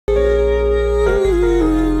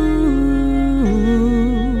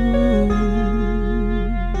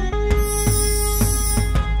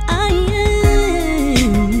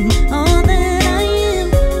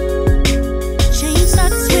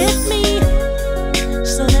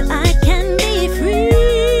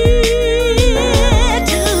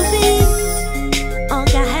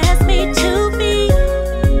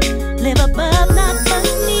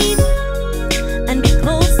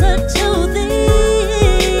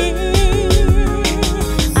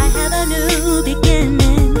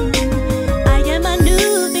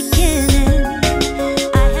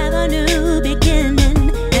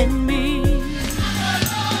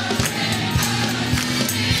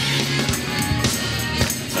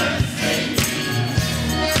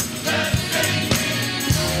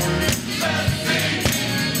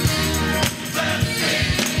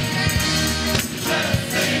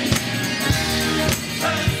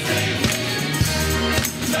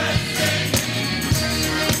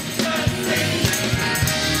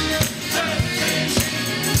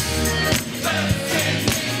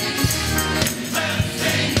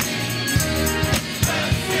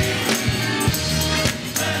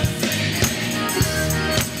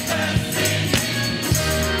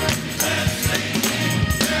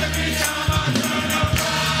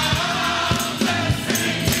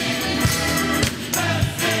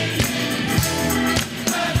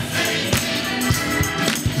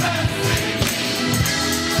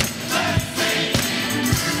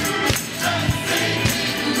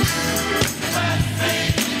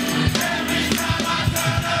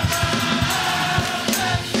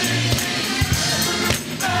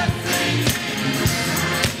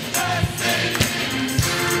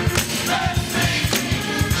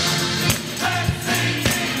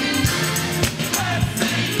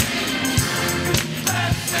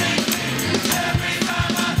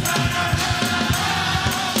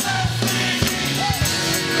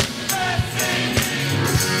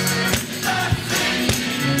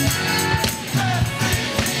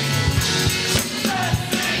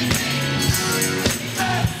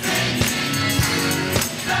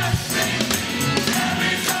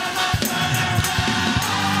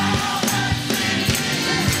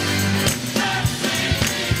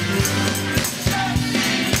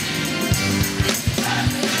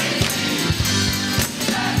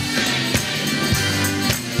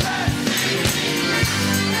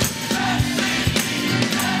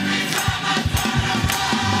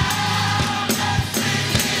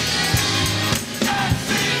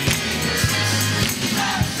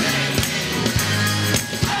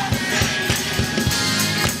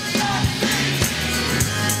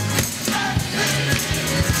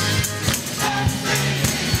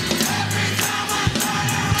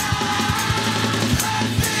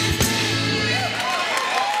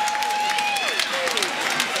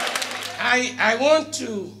I want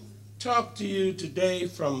to talk to you today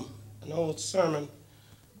from an old sermon,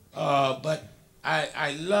 but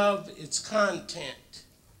I love its content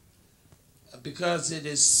because it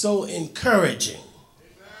is so encouraging.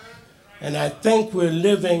 And I think we're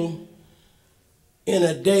living in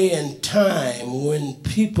a day and time when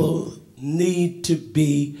people need to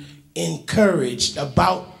be encouraged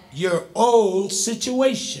about your own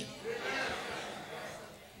situation.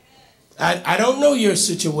 I don't know your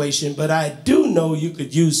situation, but I do know you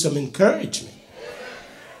could use some encouragement.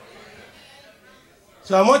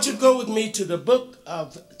 So I want you to go with me to the book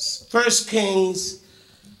of 1 Kings,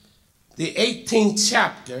 the 18th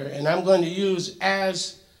chapter, and I'm going to use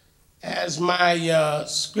as my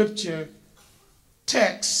scripture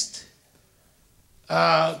text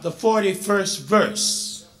the 41st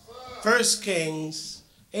verse. 1 Kings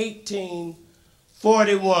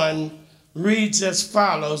 18:41 reads as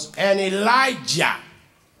follows, and Elijah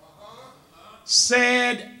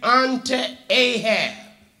said unto Ahab,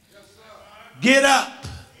 get up,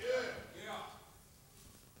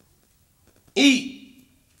 eat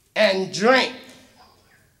and drink.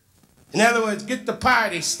 In other words, get the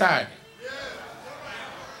party started.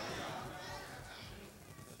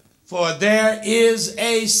 For there is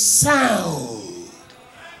a sound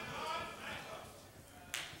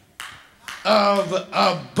of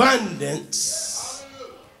abundance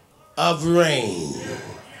of rain.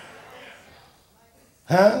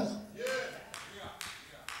 Huh?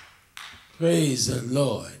 Praise the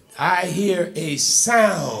Lord. I hear a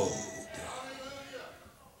sound.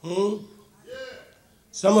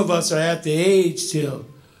 Some of us are at the age till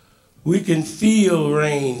we can feel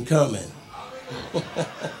rain coming.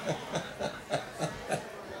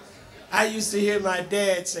 I used to hear my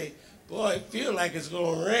dad say, boy, it feels like it's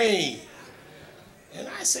going to rain. And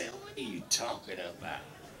I said, what are you talking about?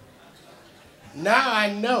 Now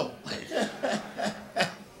I know.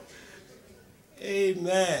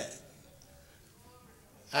 Amen.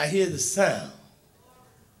 I hear the sound.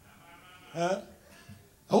 Huh?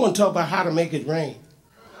 I want to talk about how to make it rain.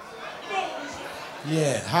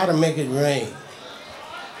 Yeah, how to make it rain.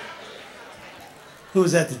 Who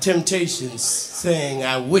was at the Temptations saying,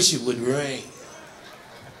 I wish it would rain?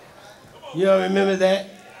 You all remember that?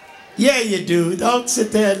 Yeah, you do. Don't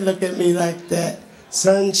sit there and look at me like that.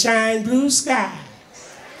 Sunshine, blue skies.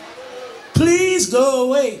 Please go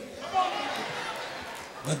away.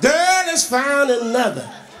 My girl has found another,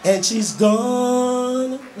 and she's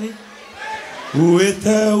gone away. With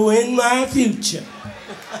her in my future.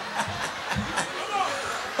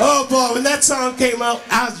 Oh boy, when that song came out,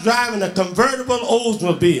 I was driving a convertible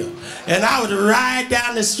Oldsmobile, and I would ride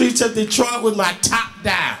down the streets of Detroit with my top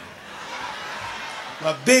down,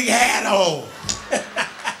 my big hat on.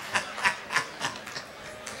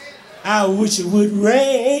 I wish it would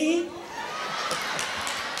rain.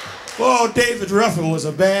 Oh, David Ruffin was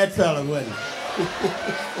a bad fella, wasn't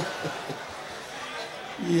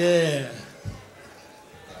he? Yeah.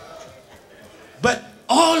 But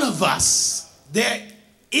all of us, there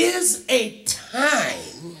is a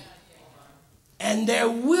time, and there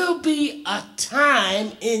will be a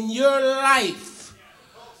time in your life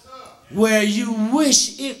where you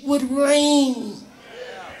wish it would rain.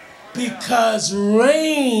 Because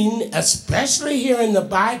rain, especially here in the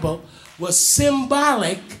Bible, was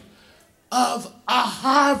symbolic of a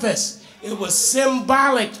harvest. It was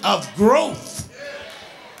symbolic of growth.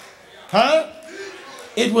 Huh?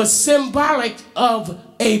 It was symbolic of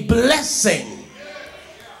a blessing.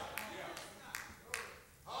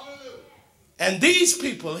 And these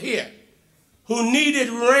people here who needed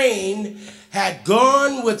rain had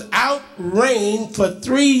gone without rain for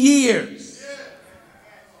 3 years.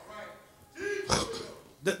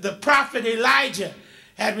 The prophet Elijah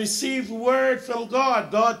had received word from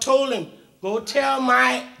God. God told him, go tell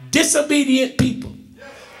my disobedient people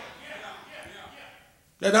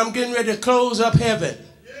that I'm getting ready to close up heaven.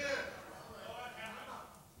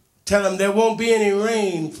 Tell them there won't be any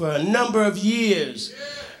rain for a number of years.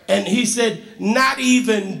 And he said, not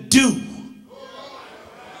even dew.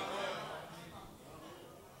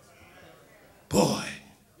 Boy,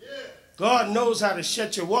 God knows how to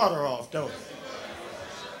shut your water off, don't he?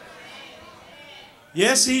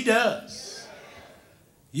 Yes, he does.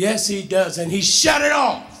 Yes, he does. And he shut it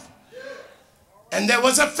off. And there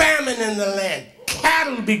was a famine in the land.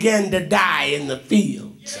 Cattle began to die in the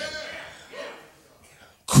fields.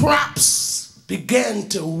 Crops began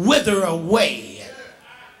to wither away.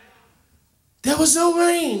 There was no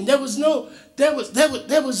rain. There was no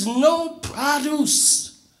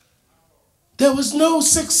produce. There was no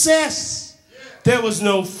success. There was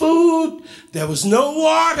no food. There was no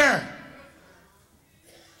water.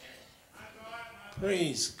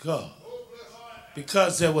 Praise God.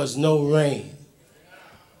 Because there was no rain.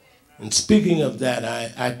 And speaking of that,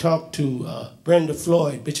 I talked to Brenda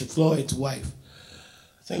Floyd, Bishop Floyd's wife.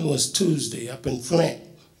 I think it was Tuesday up in Flint.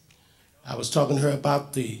 I was talking to her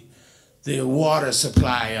about the water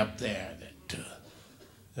supply up there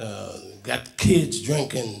that got kids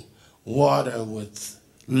drinking water with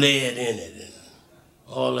lead in it and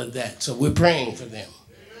all of that. So we're praying for them.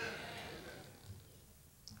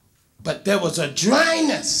 But there was a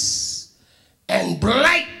dryness and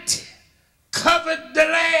blight covered the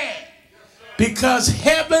land because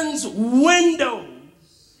heaven's windows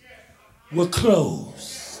were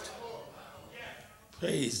closed.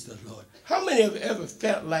 Praise the Lord. How many have ever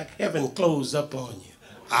felt like heaven closed up on you?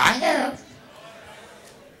 I have.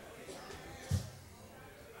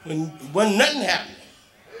 When nothing happened.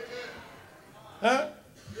 Huh?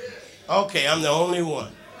 Okay, I'm the only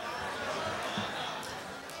one.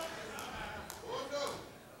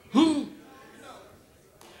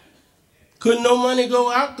 Couldn't no money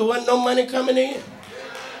go out? There wasn't no money coming in.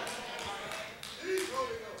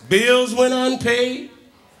 Bills went unpaid.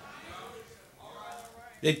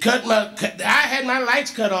 They I had my lights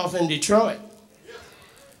cut off in Detroit.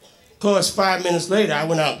 Of course, 5 minutes later, I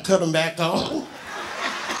went out and cut them back on.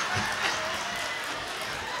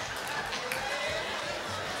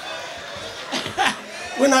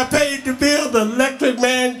 When I paid the bill, the electric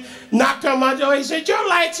man knocked on my door. He said, "Your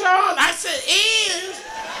lights are on." I said, "Is."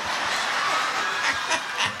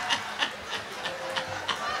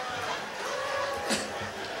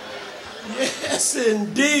 Yes,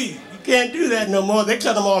 indeed. You can't do that no more. They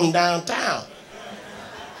cut them off in downtown.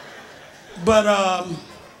 But,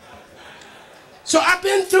 so I've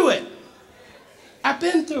been through it. I've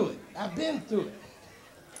been through it. I've been through it.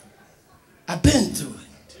 I've been through it.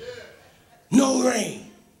 No rain.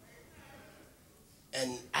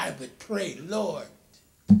 And I would pray, "Lord,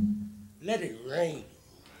 let it rain.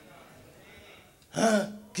 Huh?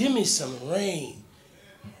 Give me some rain.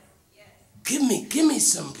 Give me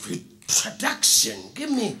some production. Give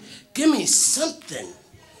me something.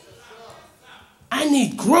 I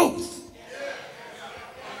need growth.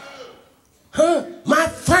 Huh? My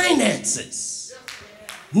finances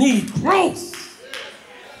need growth.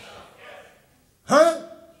 Huh?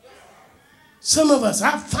 Some of us,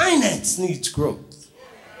 our finance needs growth.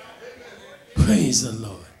 Praise the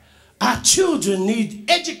Lord. Our children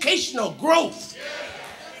need educational growth.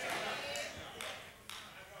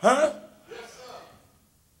 Huh?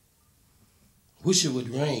 Wish it would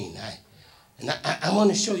rain. I want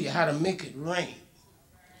to show you how to make it rain.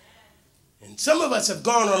 And some of us have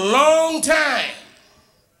gone a long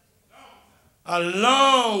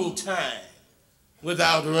time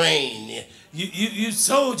without rain. You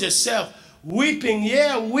told yourself, weeping,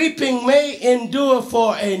 yeah, weeping may endure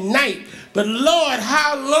for a night, but Lord,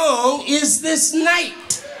 how long is this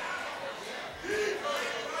night?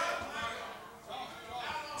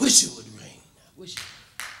 Wish it would rain.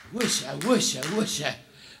 I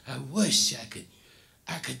wish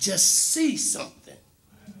I could just see something.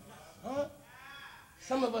 Huh?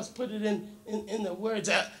 Some of us put it in the words,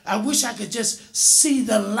 I wish I could just see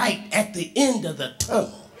the light at the end of the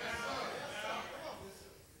tunnel.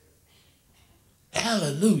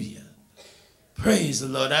 Hallelujah. Praise the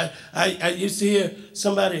Lord. I used to hear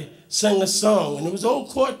somebody sing a song, and it was an old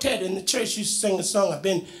quartet in the church used to sing a song. I've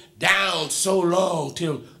been down so long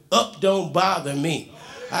till up don't bother me.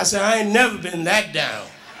 I said, I ain't never been that down.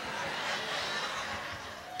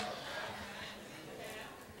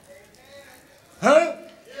 Huh?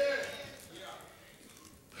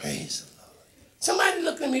 Praise the Lord. Somebody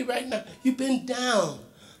looking at me right now. You've been down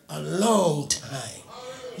a long time.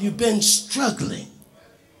 You've been struggling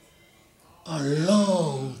a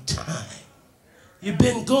long time. You've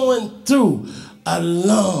been going through a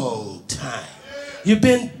long time. You've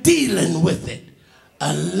been dealing with it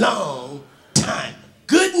a long time.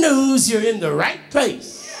 Good news, you're in the right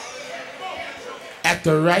place at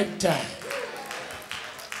the right time.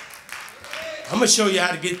 I'm going to show you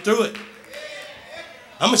how to get through it.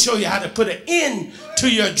 I'm going to show you how to put an end to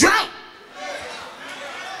your drought.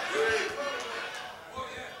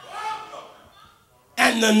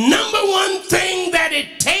 And the number one thing that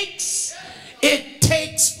it takes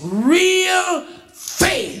real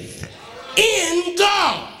faith in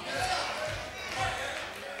God.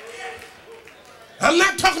 I'm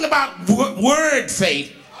not talking about word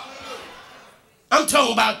faith. I'm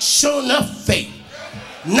talking about sure enough faith.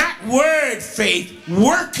 Not word faith,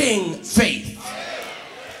 working faith.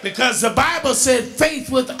 Because the Bible said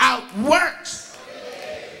faith without works.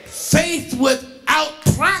 Faith without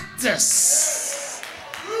practice.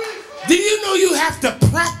 Do you know you have to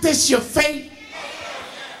practice your faith?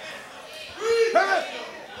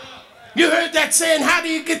 You heard that saying, how do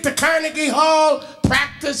you get to Carnegie Hall?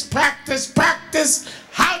 Practice, practice, practice.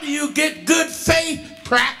 How do you get good faith?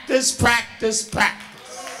 Practice, practice,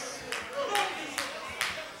 practice.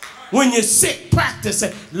 When you're sick, practice.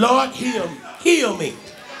 Say, Lord, heal me.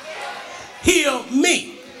 Heal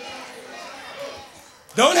me.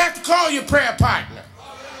 Don't have to call your prayer partner.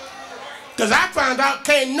 Because I found out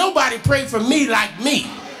can't nobody pray for me like me.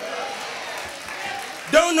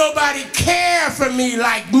 Don't nobody care for me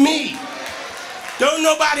like me. Don't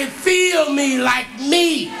nobody feel me like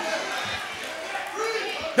me.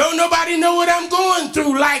 Don't nobody know what I'm going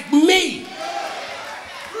through like me.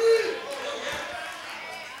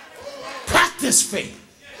 Practice faith.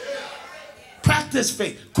 Practice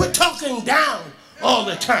faith. Quit talking down all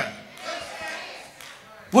the time.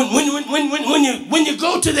 When you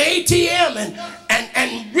go to the ATM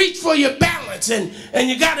and reach for your balance and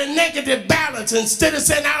you got a negative balance, instead of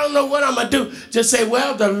saying, I don't know what I'm going to do, just say,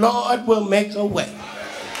 well, the Lord will make a way.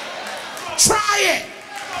 Try it.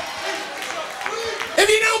 If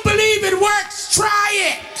you don't believe it works, try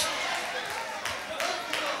it.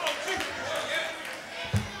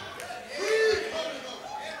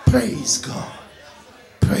 Praise God.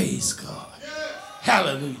 Praise God.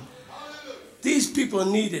 Hallelujah. These people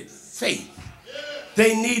needed faith.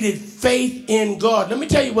 They needed faith in God. Let me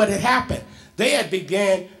tell you what had happened. They had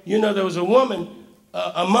began, there was a woman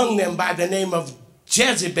among them by the name of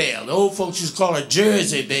Jezebel. The old folks used to call her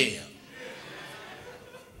Jersey Belle.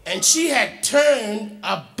 And she had turned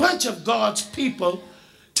a bunch of God's people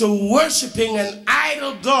to worshiping an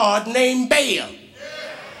idol god named Baal.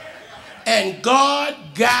 And God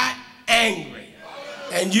got angry.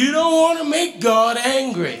 And you don't want to make God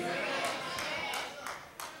angry.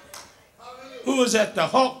 Who was that? The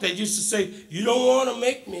hawk that used to say, you don't want to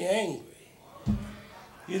make me angry.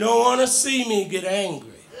 You don't want to see me get angry.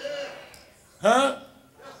 Huh?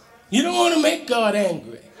 You don't want to make God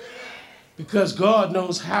angry. Because God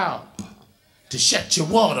knows how to shut your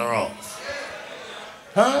water off.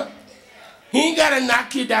 Huh? He ain't got to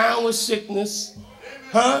knock you down with sickness.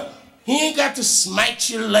 Huh? He ain't got to smite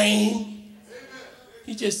you lame.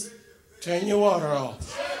 He just turn your water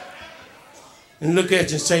off. And look at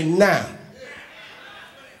you and say, now.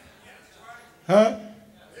 Huh?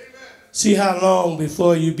 See how long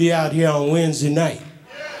before you be out here on Wednesday night.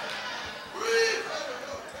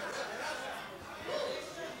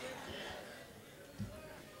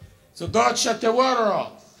 So God shut their water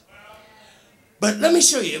off. But let me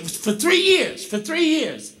show you, it was for 3 years. For 3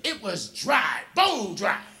 years, it was dry, bone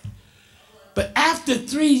dry. But after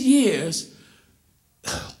 3 years,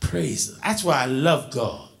 praise him. That's why I love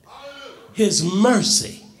God. His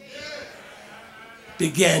mercy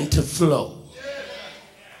began to flow.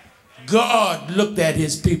 God looked at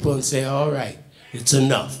his people and said, all right, it's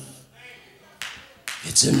enough.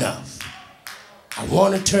 It's enough. I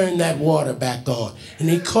want to turn that water back on. And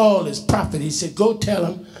he called his prophet. He said, go tell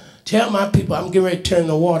him, tell my people I'm getting ready to turn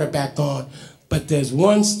the water back on. But there's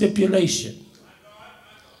one stipulation.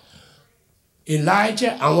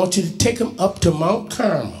 Elijah, I want you to take him up to Mount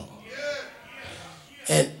Carmel.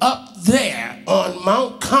 And up there on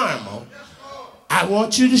Mount Carmel, I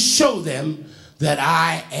want you to show them that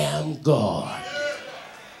I am God.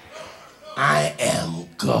 I am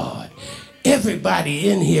God. Everybody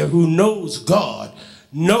in here who knows God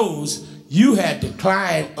knows you had to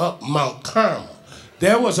climb up Mount Carmel.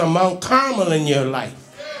 There was a Mount Carmel in your life.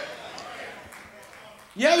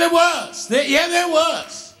 Yeah, there was. Yeah, there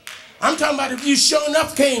was. I'm talking about if you sure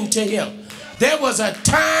enough came to him. There was a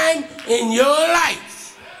time in your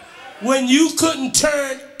life when you couldn't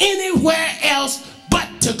turn anywhere else but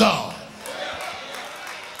to God.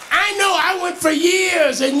 I know I went for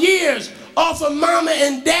years and years off of mama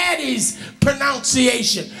and daddy's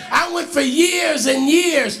pronunciation. I went for years and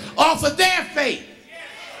years off of their faith.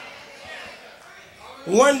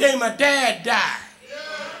 One day my dad died.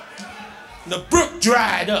 The brook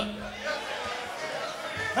dried up.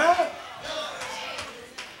 Huh?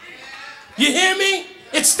 You hear me?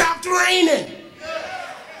 It stopped raining.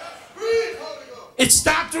 It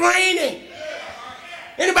stopped raining.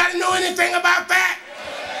 Anybody know anything about that?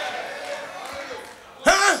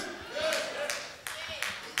 Huh?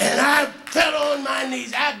 And I fell on my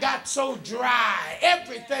knees. I got so dry.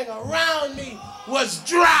 Everything around me was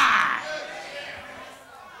dry.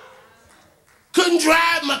 Couldn't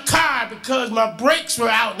drive my car because my brakes were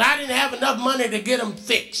out and I didn't have enough money to get them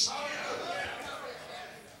fixed.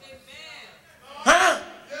 Huh?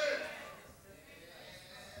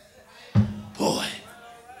 Boy.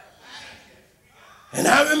 And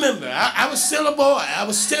I remember, I was still a boy. I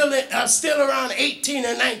was still around 18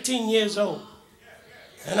 or 19 years old.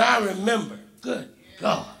 And I remember, good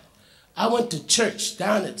God, I went to church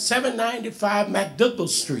down at 795 MacDougall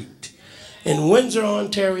Street in Windsor,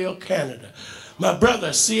 Ontario, Canada. My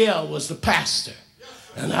brother, CL, was the pastor.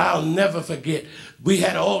 And I'll never forget, we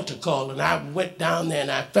had an altar call, and I went down there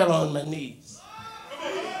and I fell on my knees.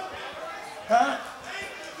 Huh?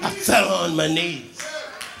 I fell on my knees.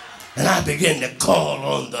 And I began to call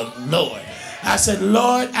on the Lord. I said,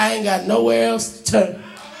 Lord, I ain't got nowhere else to turn.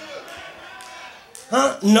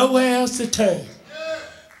 Huh? Nowhere else to turn.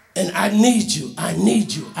 And I need you, I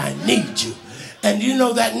need you, I need you. And you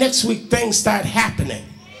know that next week things start happening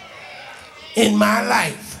in my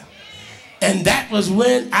life. And that was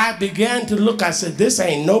when I began to look. I said, this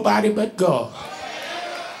ain't nobody but God.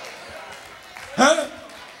 Huh?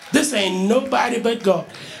 This ain't nobody but God.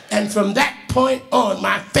 And from that point on,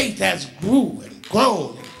 my faith has grew and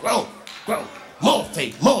grown and grown, grown. More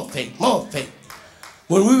faith, more faith, more faith.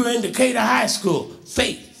 When we were in Decatur High School,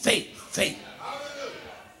 faith, faith, faith.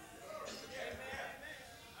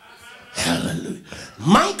 Hallelujah.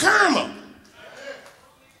 Mount Carmel.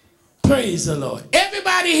 Praise the Lord.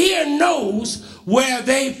 Everybody here knows where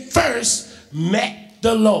they first met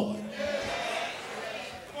the Lord.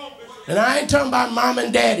 And I ain't talking about mom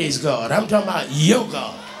and daddy's God. I'm talking about your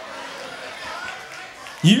God.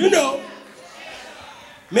 You know.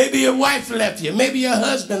 Maybe your wife left you. Maybe your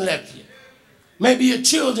husband left you. Maybe your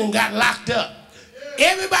children got locked up.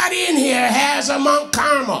 Everybody in here has a Mount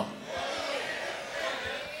Carmel.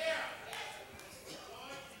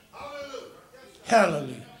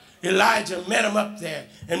 Hallelujah. Elijah met him up there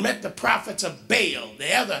and met the prophets of Baal,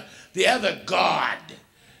 the other god.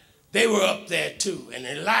 They were up there too. And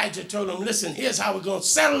Elijah told them, listen, here's how we're going to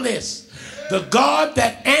settle this. The God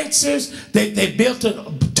that answers, they built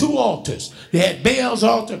two altars. They had Baal's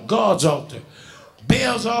altar, God's altar.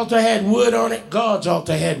 Baal's altar had wood on it. God's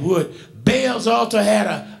altar had wood. Baal's altar had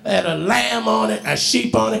a lamb on it, a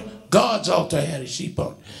sheep on it. God's altar had a sheep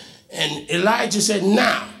on it. And Elijah said,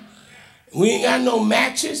 now, we ain't got no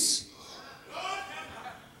matches.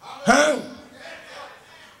 Huh?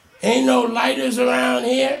 Ain't no lighters around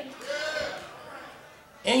here.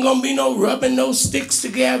 Ain't gonna be no rubbing no sticks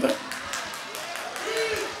together.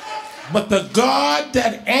 But the God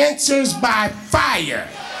that answers by fire,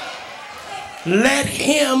 let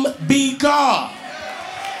him be God.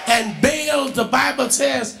 And Baal, the Bible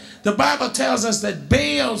tells us that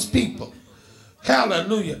Baal's people,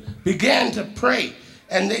 hallelujah, began to pray.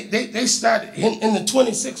 And they started, in the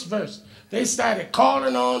 26th verse, they started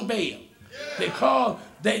calling on Baal.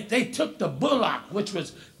 They took the bullock, which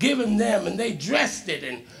was given them, and they dressed it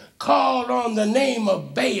and called on the name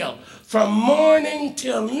of Baal from morning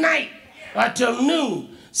till night or till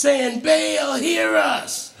noon, saying, Baal, hear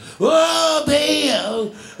us. Oh,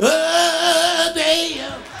 Baal, oh,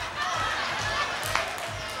 Baal.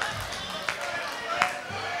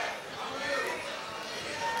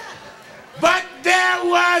 But there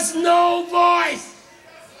was no voice.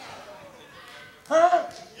 Huh?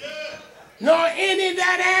 Nor any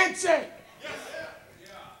that answered.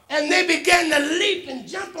 And they began to leap and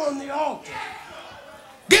jump on the altar.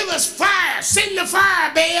 Give us fire. Send the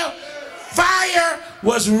fire, Baal. Fire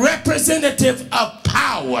was representative of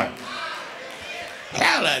power.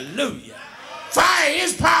 Hallelujah. Fire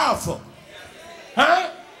is powerful. Huh?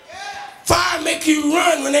 Fire make you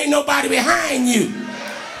run when ain't nobody behind you.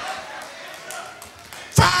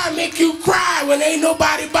 Fire make you cry when ain't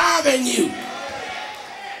nobody bothering you.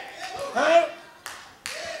 Huh?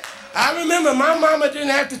 I remember my mama didn't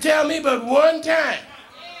have to tell me but one time.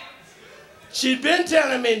 She'd been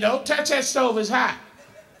telling me, don't touch that stove, it's hot.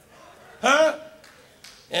 Huh?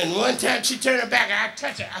 And one time she turned her back, I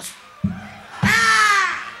touched it.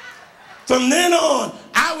 Ah! From then on,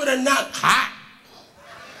 I would have knocked hot.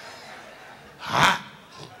 Hot.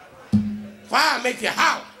 Fire make you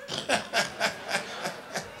holler.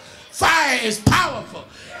 Fire is powerful.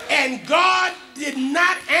 And God did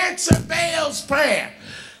not answer Baal's prayer.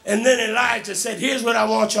 And then Elijah said, here's what I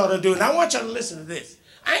want y'all to do. And I want y'all to listen to this.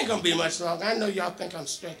 I ain't going to be much longer. I know y'all think I'm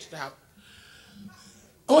stretched out.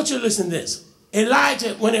 I want you to listen to this.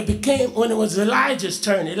 Elijah, when it was Elijah's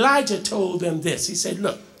turn, Elijah told them this. He said,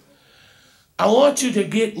 look, I want you to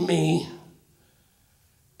get me,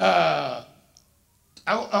 I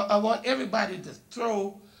want everybody to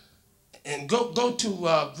throw and go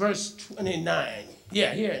to verse 29.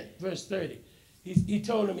 Yeah, here, verse 30. He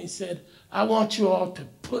told him, he said, I want you all to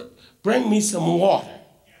bring me some water.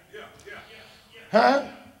 Huh?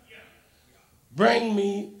 Bring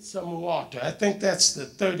me some water. I think that's the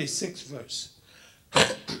 36th verse.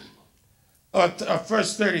 or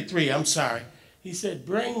verse 33, I'm sorry. He said,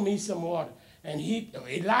 bring me some water. And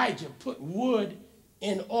Elijah put wood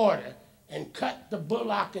in order, and cut the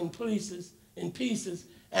bullock in pieces,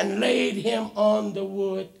 and laid him on the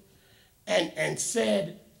wood, and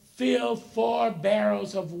said, fill 4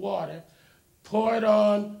 barrels of water, pour it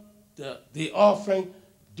on the offering,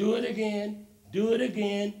 do it again, do it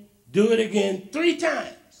again, do it again, 3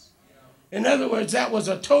 times. In other words, that was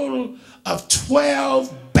a total of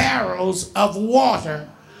 12 barrels of water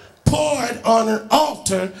poured on an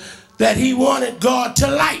altar that he wanted God to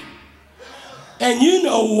light. And you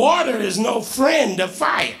know water is no friend of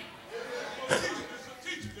fire.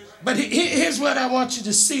 But here's what I want you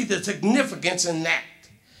to see, the significance in that.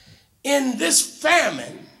 In this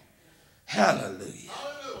famine, hallelujah.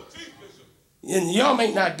 And y'all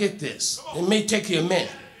may not get this. It may take you a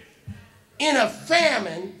minute. In a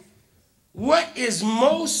famine, what is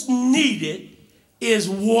most needed is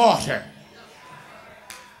water.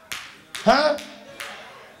 Huh?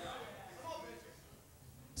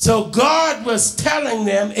 So God was telling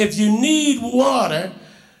them, if you need water,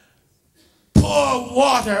 pour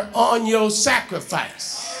water on your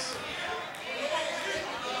sacrifice.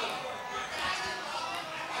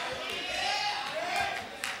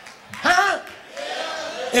 Huh?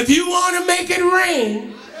 If you want to make it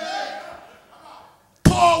rain,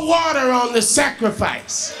 pour water on the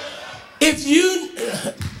sacrifice. If you,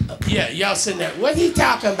 yeah, y'all sitting there, what he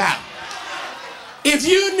talking about? If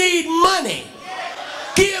you need money,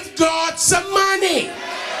 give God some money.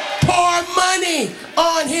 Pour money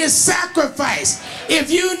on his sacrifice.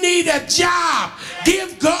 If you need a job,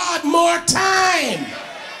 give God more time.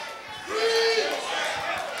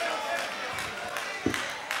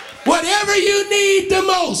 Whatever you need the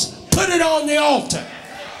most, put it on the altar.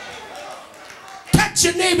 Touch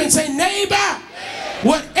your neighbor and say, neighbor,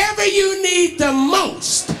 whatever you need the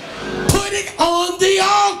most, put it on the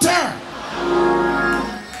altar.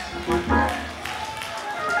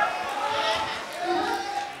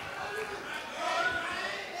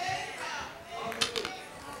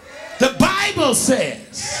 The Bible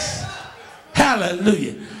says,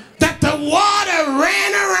 hallelujah, that the water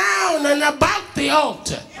ran around and about the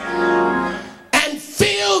altar and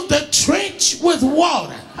filled the trench with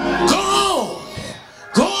water.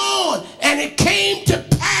 Go on. And it came to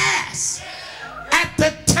pass at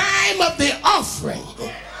the time of the offering,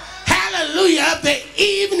 hallelujah, of the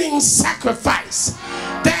evening sacrifice,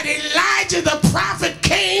 that Elijah the prophet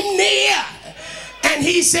came near. And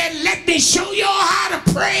he said, let me show you how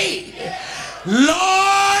to pray.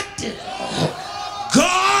 Lord,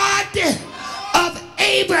 God of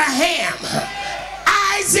Abraham,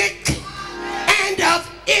 Isaac, and of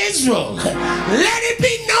Israel, let it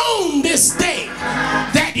be known this day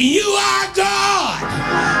that you are God.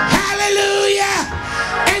 Hallelujah.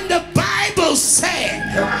 And the Bible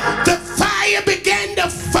said the fire began to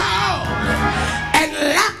fall and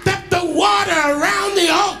locked up the water around the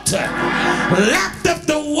altar, locked up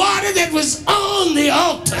the water that was on the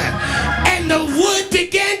altar, and the wood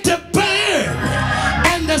began to burn,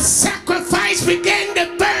 and the sacrifice began to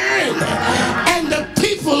burn, and the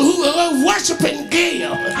people who were worshiping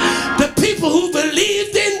Baal, the people who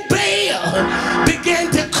believed in Baal,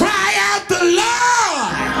 began to cry out, the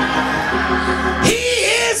Lord, he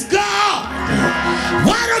is God.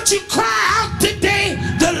 Why don't you cry out today,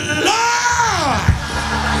 the Lord,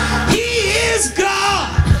 he is God.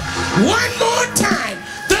 One more time,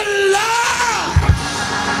 the Lord,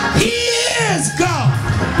 he is God.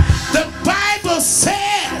 The Bible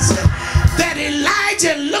says that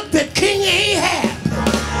Elijah looked at King Ahab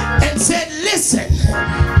and said, listen,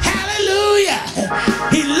 hallelujah.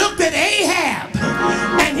 He looked at Ahab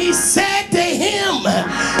and he said to him,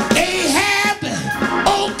 Ahab,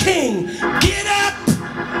 O king, get up,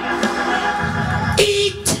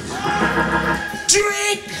 eat,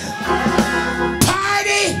 drink,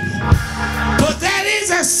 party, but that is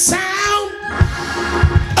a sound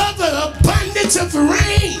of the abundance of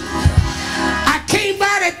rain. I came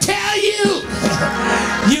by to tell you,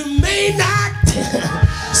 you may not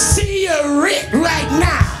see your rent right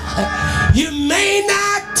now. You may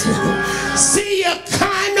not see your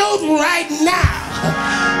car note right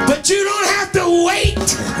now, but you don't have to wait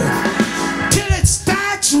till it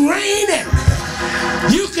starts raining.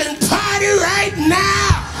 You can party right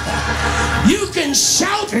now. You can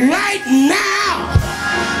shout right now.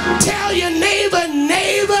 Tell your neighbor,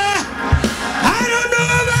 neighbor, I don't know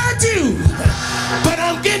about you, but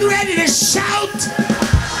I'm getting ready to shout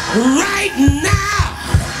right now.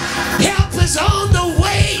 Help is on the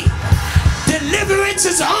way. Deliverance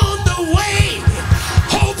is on the way.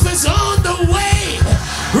 Hope is on the way.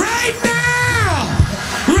 Right now.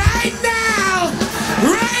 Right now.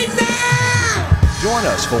 Right now. Join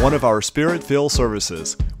us us for one of our Spirit-filled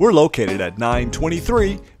services. We're located at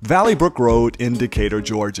 923 Valley Brook Road in Decatur,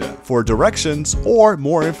 Georgia. For directions or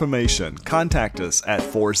more information, contact us at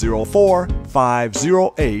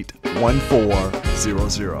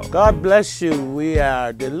 404-508-1400. God bless you. We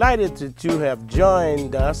are delighted that you have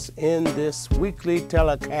joined us in this weekly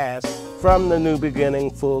telecast from the New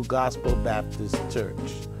Beginning Full Gospel Baptist Church.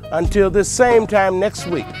 Until this same time next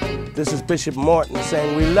week, this is Bishop Morton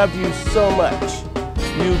saying we love you so much.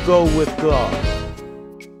 You go with God.